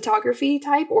photography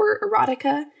type, or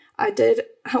erotica. I did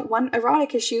one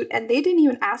erotica shoot and they didn't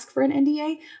even ask for an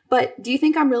NDA. But do you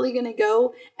think I'm really going to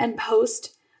go and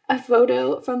post a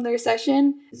photo from their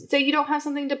session? So you don't have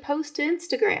something to post to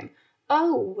Instagram?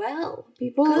 Oh, well.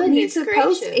 People need to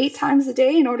post 8 times a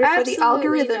day in order for the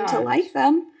algorithm to like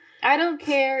them. I don't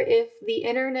care if the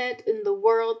internet and the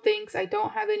world thinks I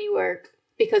don't have any work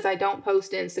because I don't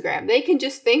post to Instagram. They can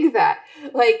just think that.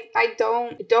 Like, I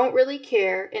don't really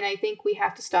care. And I think we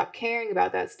have to stop caring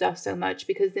about that stuff so much,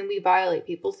 because then we violate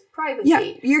people's privacy. Yeah,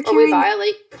 we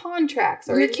violate contracts.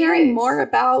 Or you're caring more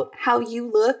about how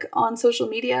you look on social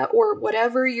media or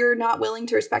whatever you're not willing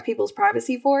to respect people's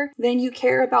privacy for than you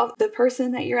care about the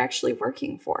person that you're actually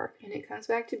working for. And it comes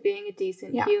back to being a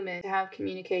decent human, to have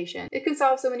communication. It can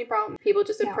solve so many problems. People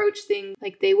just approach things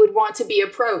like they would want to be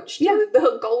approached. Yeah.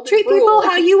 The golden Treat rule.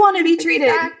 People how you want to be treated.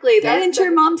 Exactly. Didn't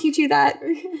your mom teach you that?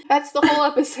 That's the whole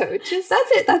episode. That's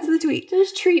it. That's the tweet.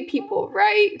 Just treat people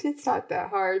right. It's not that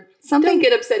hard. Don't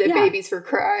get upset at babies for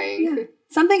crying. Yeah.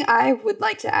 Something I would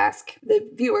like to ask the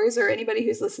viewers or anybody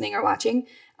who's listening or watching,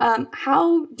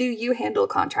 how do you handle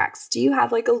contracts? Do you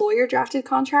have like a lawyer drafted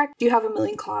contract? Do you have a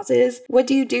million clauses? What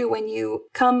do you do when you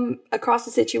come across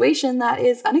a situation that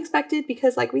is unexpected?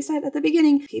 Because like we said at the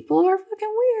beginning, people are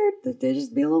fucking weird. They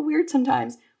just be a little weird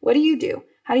sometimes. What do you do?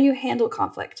 How do you handle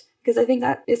conflict? Because I think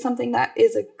that is something that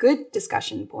is a good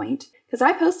discussion point. Because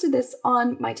I posted this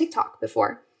on my TikTok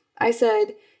before. I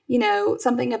said,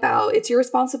 something about it's your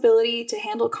responsibility to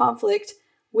handle conflict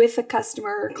with a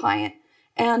customer or client.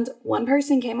 And one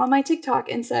person came on my TikTok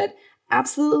and said,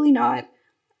 absolutely not.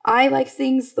 I like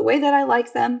things the way that I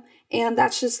like them. And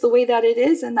that's just the way that it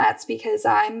is. And that's because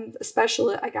I'm a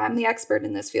specialist, like I'm the expert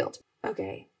in this field.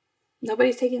 Okay.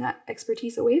 Nobody's taking that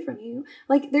expertise away from you.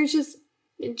 Like there's just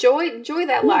enjoy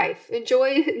that life.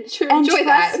 Enjoy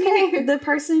that. Okay. The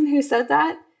person who said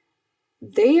that,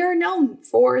 they are known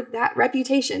for that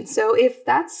reputation. So if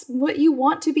that's what you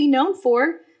want to be known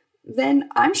for, then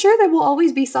I'm sure there will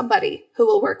always be somebody who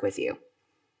will work with you.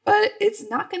 But it's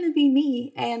not going to be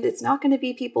me, and it's not going to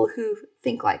be people who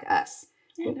think like us.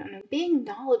 I don't know. Being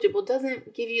knowledgeable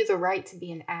doesn't give you the right to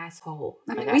be an asshole.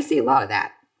 I mean, we see a lot of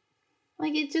that.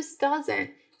 Like, it just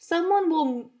doesn't.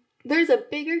 There's a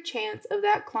bigger chance of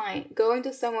that client going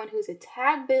to someone who's a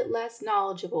tad bit less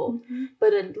knowledgeable,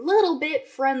 but a little bit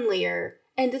friendlier,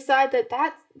 and decide that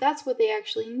that's what they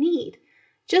actually need.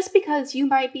 Just because you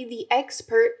might be the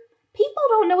expert People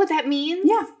don't know what that means.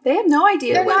 Yeah, they have no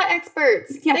idea. They're not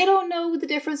experts. Yeah. They don't know the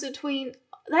difference between...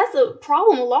 That's the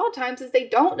problem a lot of times, is they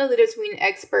don't know the difference between an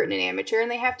expert and an amateur, and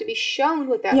they have to be shown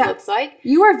what that looks like.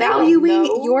 You are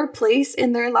valuing your place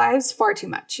in their lives far too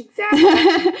much. Exactly.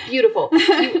 That's beautiful.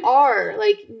 You are.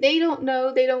 Like, they don't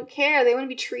know. They don't care. They want to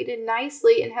be treated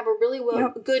nicely and have a really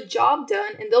good job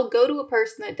done, and they'll go to a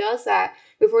person that does that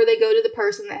before they go to the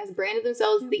person that has branded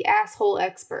themselves the asshole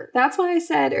expert. That's why I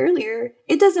said earlier,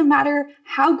 it doesn't matter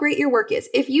how great your work is.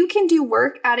 If you can do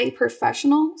work at a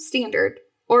professional standard,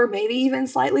 or maybe even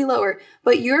slightly lower,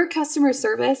 but your customer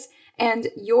service and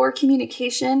your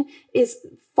communication is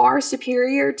far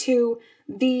superior to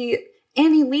the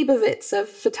Annie Leibovitz of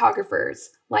photographers.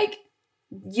 Like,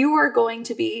 you are going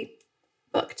to be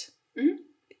booked.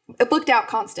 Mm-hmm. Booked out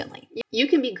constantly. You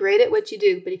can be great at what you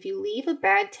do, but if you leave a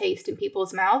bad taste in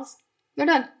people's mouths, they're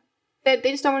done. They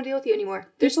just don't want to deal with you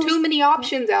anymore. There's too many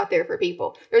options out there for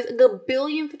people. There's a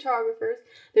billion photographers.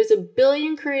 There's a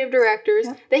billion creative directors.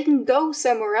 Yeah. They can go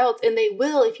somewhere else, and they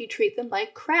will if you treat them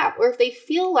like crap, or if they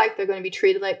feel like they're going to be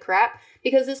treated like crap,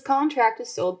 because this contract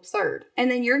is so absurd. And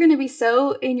then you're going to be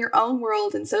so in your own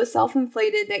world and so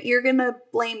self-inflated that you're going to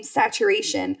blame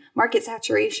saturation, market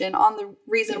saturation, on the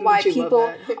reason why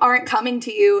people aren't coming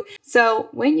to you. So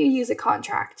when you use a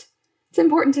contract, it's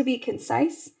important to be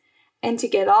concise and to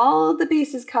get all the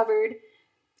bases covered.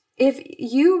 If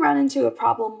you run into a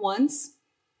problem once,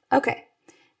 okay.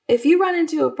 If you run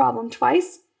into a problem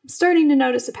twice, I'm starting to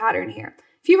notice a pattern here.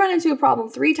 If you run into a problem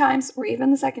 3 times, or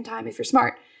even the second time if you're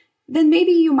smart, then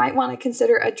maybe you might want to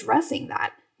consider addressing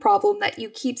that problem that you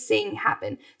keep seeing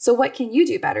happen. So what can you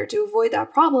do better to avoid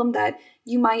that problem that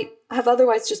you might have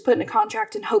otherwise just put in a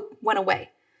contract and hope went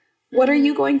away? What are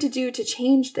you going to do to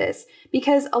change this?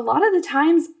 Because a lot of the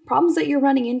times, problems that you're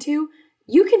running into,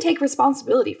 you can take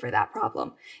responsibility for that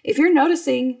problem. If you're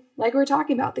noticing, like we're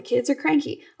talking about, the kids are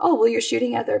cranky. Oh, well, you're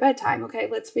shooting at their bedtime. Okay,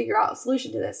 let's figure out a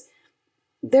solution to this.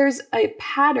 There's a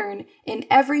pattern in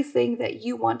everything that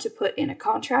you want to put in a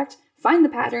contract. Find the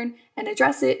pattern and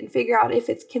address it and figure out if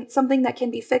it's something that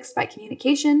can be fixed by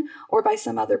communication or by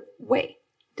some other way.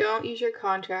 Don't use your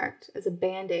contract as a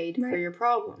Band-Aid for your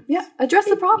problem. Yeah, address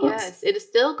the problems. Yes, it is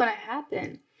still going to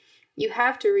happen. You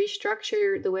have to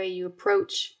restructure the way you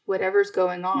approach whatever's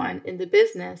going on in the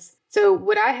business. So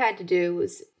what I had to do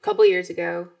was, a couple years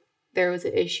ago, there was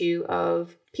an issue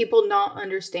of people not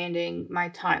understanding my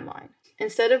timeline.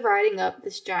 Instead of writing up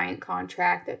this giant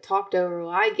contract that talked over,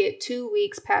 well, I get 2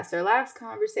 weeks past their last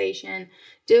conversation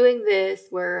doing this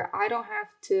where I don't have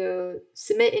to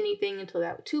submit anything until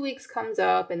that 2 weeks comes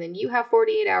up, and then you have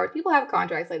 48 hours. People have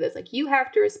contracts like this. Like, you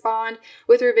have to respond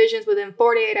with revisions within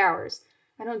 48 hours.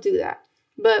 I don't do that.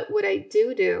 But what I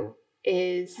do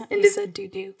is... You said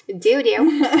do-do.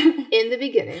 Do-do. In the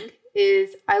beginning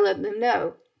is I let them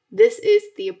know, this is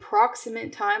the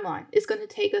approximate timeline. It's going to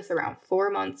take us around 4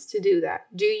 months to do that.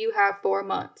 Do you have 4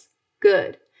 months?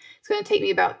 Good. It's going to take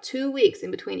me about 2 weeks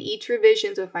in between each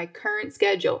revisions of my current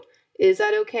schedule. Is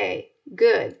that okay?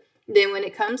 Good. Then when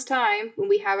it comes time, when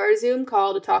we have our Zoom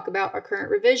call to talk about our current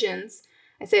revisions,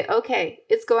 I say, okay,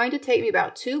 it's going to take me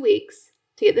about 2 weeks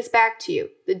to get this back to you.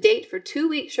 The date for 2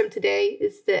 weeks from today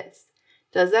is this.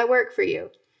 Does that work for you?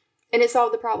 And it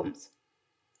solved the problems.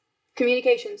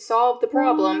 Communication solved the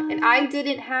problem, and I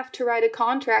didn't have to write a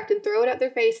contract and throw it at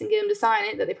their face and get them to sign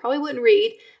it that they probably wouldn't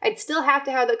read. I'd still have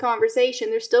to have the conversation.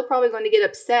 They're still probably going to get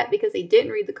upset because they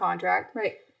didn't read the contract.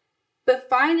 Right. But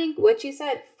finding what you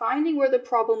said, finding where the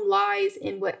problem lies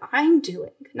in what I'm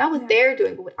doing, not what they're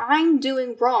doing, but what I'm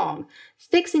doing wrong,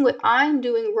 fixing what I'm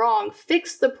doing wrong,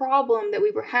 fix the problem that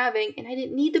we were having, and I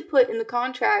didn't need to put in the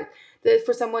contract that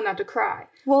for someone not to cry.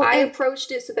 Well, I approached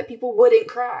it so that people wouldn't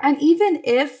cry. And even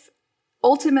if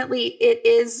ultimately it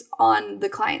is on the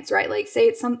clients, right? Like, say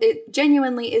it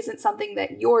genuinely isn't something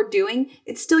that you're doing,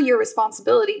 it's still your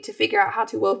responsibility to figure out how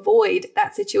to avoid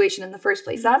that situation in the first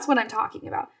place. That's what I'm talking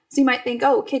about. So you might think,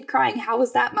 oh, kid crying, how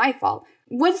was that my fault?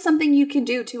 What's something you can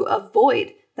do to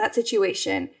avoid that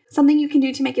situation? Something you can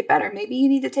do to make it better. Maybe you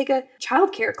need to take a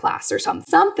childcare class or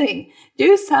something.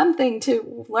 Do something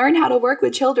to learn how to work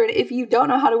with children if you don't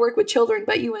know how to work with children,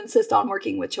 but you insist on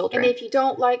working with children. And if you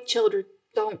don't like children,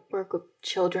 don't work with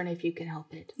children if you can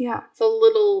help it. Yeah. It's a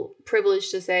little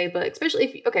privileged to say, but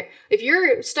especially if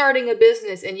you're starting a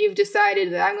business and you've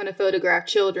decided that I'm going to photograph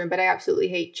children, but I absolutely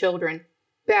hate children,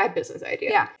 bad business idea.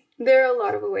 Yeah. There are a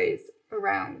lot of ways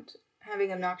around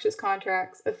having obnoxious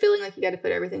contracts, of feeling like you got to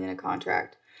put everything in a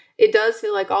contract. It does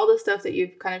feel like all the stuff that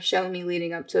you've kind of shown me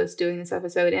leading up to us doing this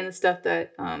episode, and the stuff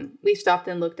that we stopped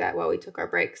and looked at while we took our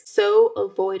breaks, so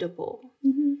avoidable.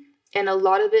 Mm-hmm. And a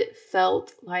lot of it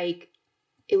felt like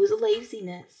it was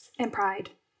laziness. And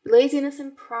pride. Laziness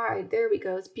and pride. There we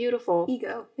go. It's beautiful.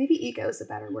 Ego. Maybe ego is a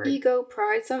better word. Ego,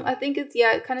 pride. I think it's,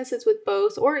 it kind of sits with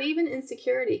both, or even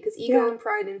insecurity, because ego and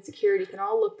pride and insecurity can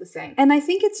all look the same. And I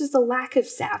think it's just a lack of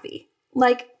savvy.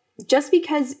 Like, just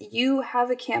because you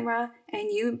have a camera and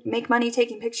you make money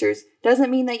taking pictures doesn't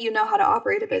mean that you know how to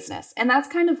operate a business. And that's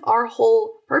kind of our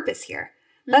whole purpose here.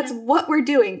 That's what we're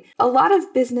doing. A lot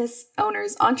of business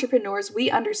owners, entrepreneurs, we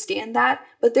understand that,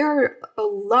 but there are a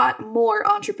lot more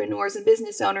entrepreneurs and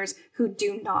business owners who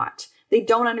do not. They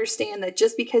don't understand that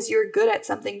just because you're good at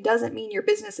something doesn't mean your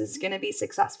business is going to be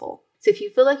successful. So if you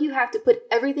feel like you have to put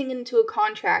everything into a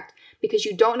contract because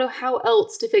you don't know how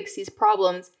else to fix these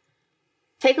problems,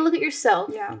 take a look at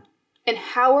yourself. Yeah. And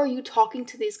how are you talking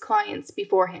to these clients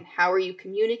beforehand? How are you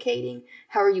communicating?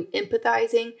 How are you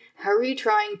empathizing? How are you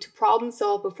trying to problem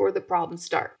solve before the problems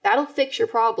start? That'll fix your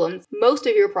problems, most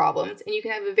of your problems, and you can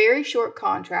have a very short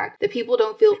contract that people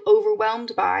don't feel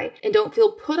overwhelmed by and don't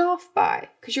feel put off by,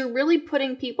 because you're really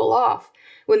putting people off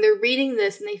when they're reading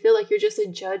this and they feel like you're just a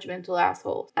judgmental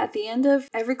asshole. At the end of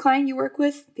every client you work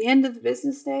with, the end of the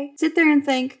business day, sit there and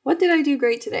think, what did I do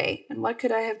great today? And what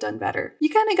could I have done better?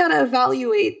 You kind of got to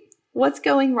evaluate what's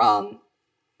going wrong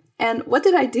and what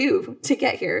did I do to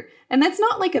get here? And that's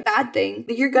not like a bad thing.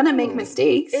 You're going to make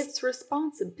mistakes. It's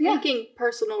taking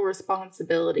personal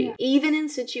responsibility. Even in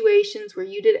situations where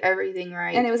you did everything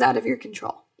right. And it was out of your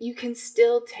control. You can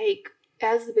still take,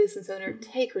 as the business owner,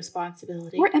 take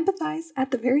responsibility. Or empathize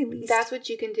at the very least. That's what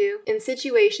you can do. In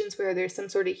situations where there's some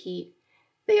sort of heat,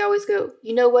 they always go,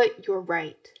 you know what? You're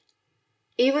right.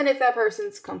 Even if that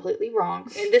person's completely wrong.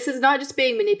 And this is not just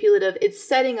being manipulative, it's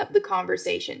setting up the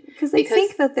conversation. Because they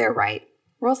think that they're right.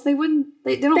 Or else they wouldn't,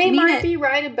 they might be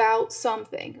right about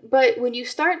something. But when you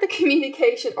start the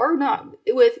communication, or not,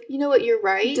 with, you know what, you're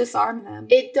right. Disarm them.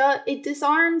 It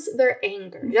disarms their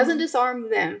anger. It doesn't disarm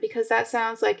them, because that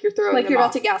sounds like you're throwing them like you're off.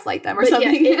 about to gaslight them or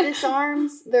something. Yeah, it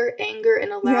disarms their anger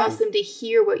and allows them to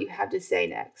hear what you have to say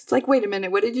next. It's like, wait a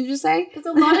minute, what did you just say? Because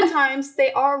a lot of times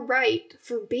they are right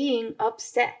for being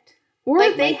upset. Or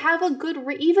like they have a good,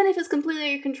 even if it's completely out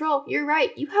of your control, you're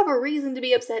right. You have a reason to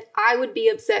be upset. I would be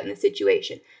upset in the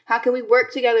situation. How can we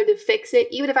work together to fix it?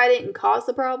 Even if I didn't cause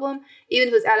the problem, even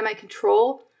if it was out of my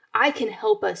control, I can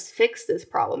help us fix this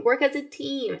problem. Work as a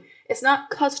team. It's not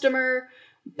customer,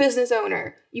 business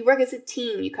owner. You work as a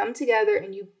team. You come together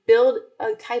and you build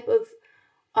a type of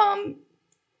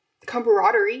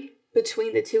camaraderie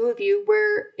between the two of you,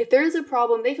 where if there is a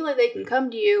problem, they feel like they can come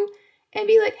to you and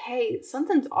be like, hey,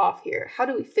 something's off here. How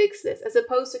do we fix this? As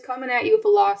opposed to coming at you with a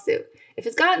lawsuit. If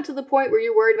it's gotten to the point where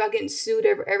you're worried about getting sued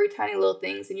over every tiny little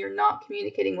things and you're not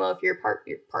communicating well with your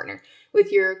partner,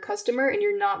 with your customer, and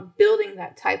you're not building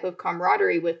that type of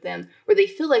camaraderie with them where they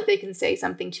feel like they can say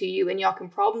something to you and y'all can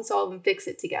problem solve and fix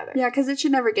it together. Yeah, because it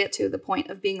should never get to the point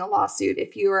of being a lawsuit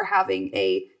if you are having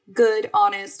a good,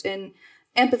 honest, and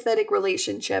empathetic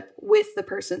relationship with the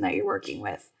person that you're working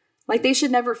with. Like, they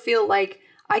should never feel like,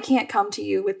 I can't come to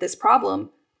you with this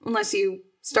problem unless you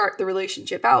start the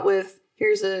relationship out with,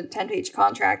 here's a 10-page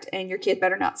contract and your kid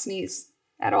better not sneeze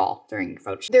at all during your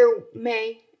photo shoot. There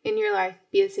may, in your life,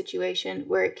 be a situation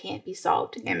where it can't be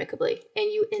solved amicably and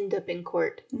you end up in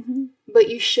court. Mm-hmm. But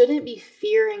you shouldn't be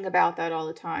fearing about that all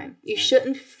the time. You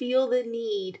shouldn't feel the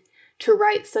need to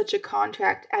write such a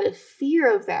contract out of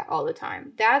fear of that all the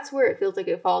time. That's where it feels like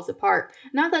it falls apart.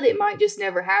 Not that it might just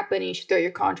never happen and you should throw your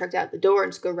contract out the door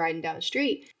and just go riding down the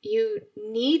street. You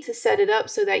need to set it up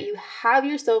so that you have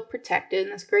yourself protected.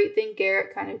 And this great thing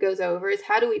Garrett kind of goes over is,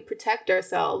 how do we protect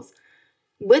ourselves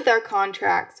with our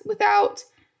contracts without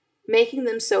making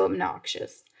them so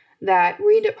obnoxious that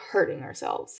we end up hurting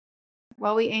ourselves?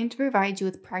 While we aim to provide you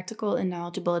with practical and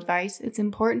knowledgeable advice, it's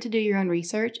important to do your own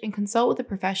research and consult with a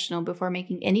professional before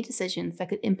making any decisions that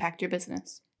could impact your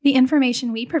business. The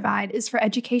information we provide is for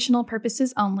educational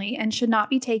purposes only and should not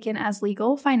be taken as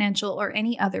legal, financial, or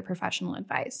any other professional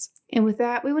advice. And with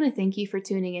that, we want to thank you for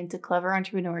tuning in to Clever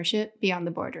Entrepreneurship Beyond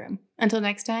the Boardroom. Until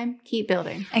next time, keep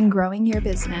building and growing your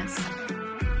business.